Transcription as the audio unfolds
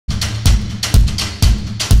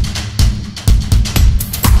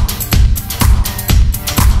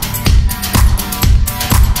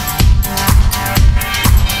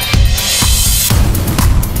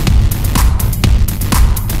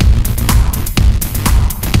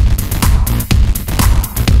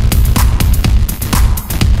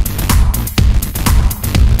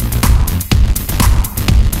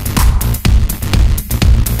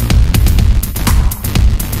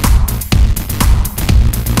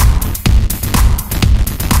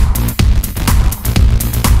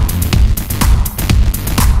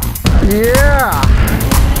Yeah!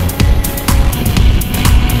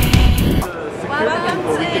 Welcome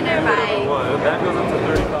to Interbike.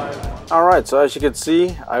 Alright, so as you can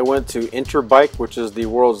see, I went to Interbike, which is the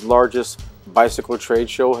world's largest bicycle trade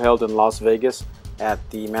show held in Las Vegas at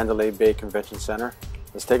the Mandalay Bay Convention Center.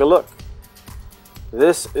 Let's take a look.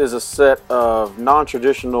 This is a set of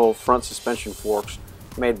non-traditional front suspension forks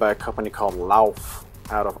made by a company called Lauf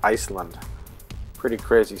out of Iceland. Pretty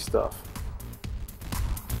crazy stuff.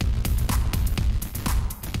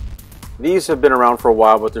 These have been around for a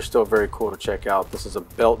while, but they're still very cool to check out. This is a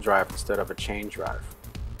belt drive instead of a chain drive.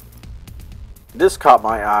 This caught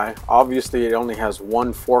my eye. Obviously it only has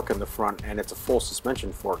one fork in the front, and it's a full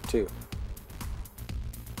suspension fork too.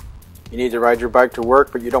 You need to ride your bike to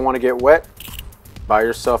work, but you don't want to get wet? Buy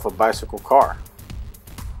yourself a bicycle car.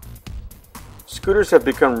 Scooters have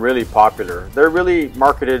become really popular. They're really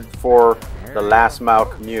marketed for the last mile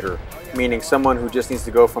commuter, meaning someone who just needs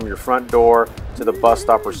to go from your front door to the bus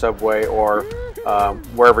stop or subway or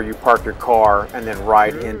wherever you park your car and then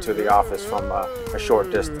ride into the office from a short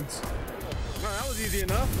distance. Wow, that was easy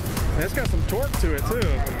enough. And it's got some torque to it too.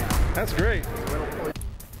 That's great.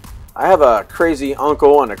 I have a crazy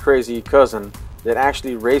uncle and a crazy cousin that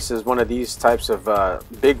actually races one of these types of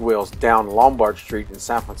big wheels down Lombard Street in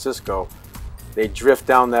San Francisco. They drift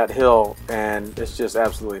down that hill and it's just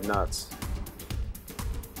absolutely nuts.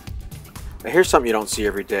 Now here's something you don't see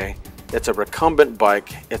every day. It's a recumbent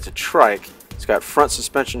bike. It's a trike. It's got front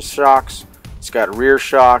suspension shocks, it's got rear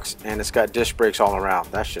shocks, and it's got disc brakes all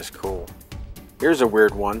around. That's just cool. Here's a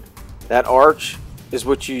weird one. That arch is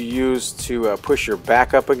what you use to push your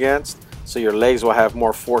back up against, so your legs will have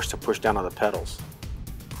more force to push down on the pedals.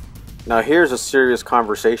 Now here's a serious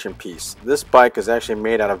conversation piece. This bike is actually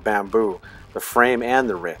made out of bamboo, the frame and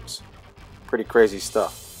the rims. Pretty crazy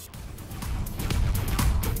stuff.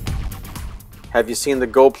 Have you seen the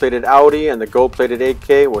gold-plated Audi and the gold-plated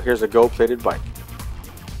 8K? Well, here's a gold-plated bike.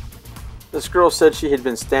 This girl said she had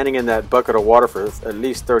been standing in that bucket of water for at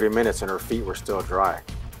least 30 minutes and her feet were still dry.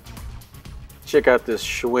 Check out this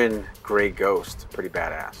Schwinn Gray Ghost. Pretty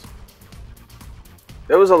badass.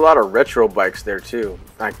 There was a lot of retro bikes there too,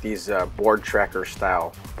 like these board tracker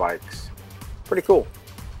style bikes. Pretty cool.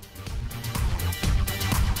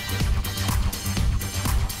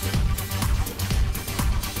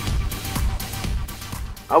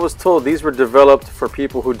 I was told these were developed for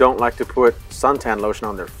people who don't like to put suntan lotion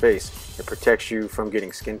on their face. It protects you from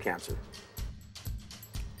getting skin cancer.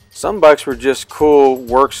 Some bikes were just cool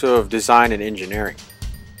works of design and engineering.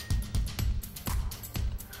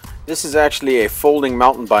 This is actually a folding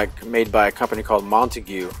mountain bike made by a company called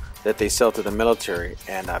Montague that they sell to the military,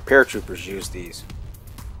 and paratroopers use these.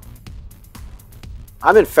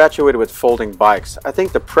 I'm infatuated with folding bikes. I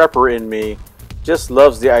think the prepper in me just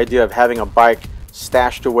loves the idea of having a bike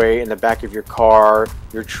stashed away in the back of your car,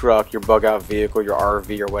 your truck, your bug out vehicle, your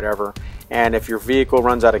RV or whatever. And if your vehicle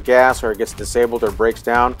runs out of gas or it gets disabled or breaks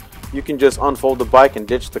down, you can just unfold the bike and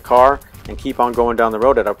ditch the car and keep on going down the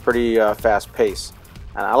road at a pretty fast pace.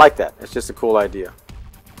 And I like that. It's just a cool idea.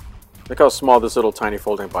 Look how small this little tiny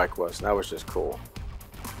folding bike was. That was just cool.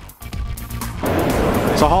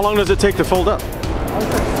 So how long does it take to fold up?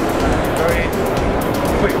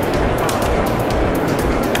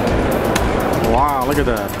 Wow, look at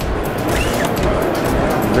that.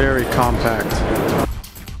 Very compact.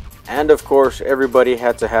 And of course, everybody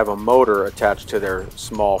had to have a motor attached to their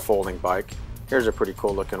small folding bike. Here's a pretty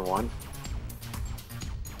cool looking one.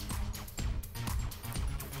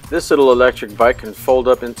 This little electric bike can fold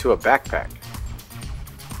up into a backpack.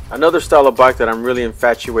 Another style of bike that I'm really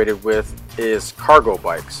infatuated with is cargo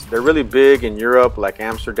bikes. They're really big in Europe, like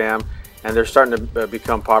Amsterdam, and they're starting to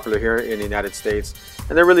become popular here in the United States.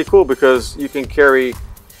 And they're really cool because you can carry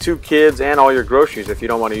 2 kids and all your groceries if you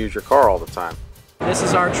don't want to use your car all the time. This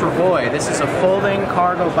is our travoy. This is a folding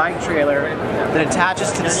cargo bike trailer that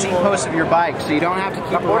attaches to the seat post of your bike, so you don't have to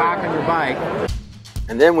keep a rack on your bike.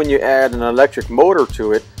 And then when you add an electric motor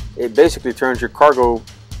to it, it basically turns your cargo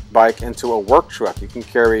bike into a work truck. You can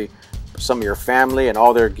carry some of your family and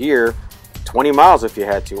all their gear 20 miles if you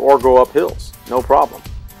had to, or go up hills, no problem.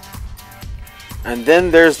 And then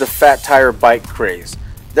there's the fat tire bike craze.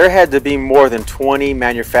 There had to be more than 20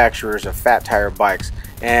 manufacturers of fat tire bikes,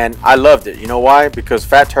 and I loved it. You know why? Because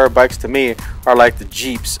fat tire bikes to me are like the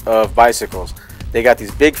Jeeps of bicycles. They got these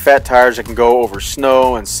big fat tires that can go over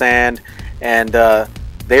snow and sand, and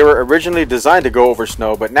they were originally designed to go over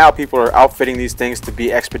snow, but now people are outfitting these things to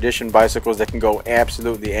be expedition bicycles that can go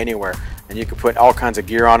absolutely anywhere, and you can put all kinds of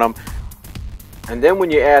gear on them. And then when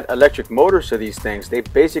you add electric motors to these things, they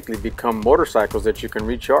basically become motorcycles that you can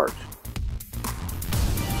recharge.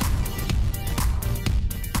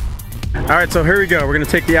 All right, so here we go. We're gonna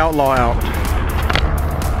take the Outlaw out.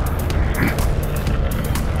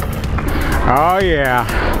 Oh yeah.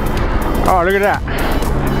 Oh, look at that.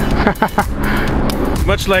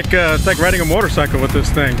 Much like it's like riding a motorcycle with this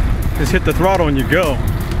thing. Just hit the throttle and you go.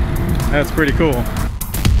 That's pretty cool.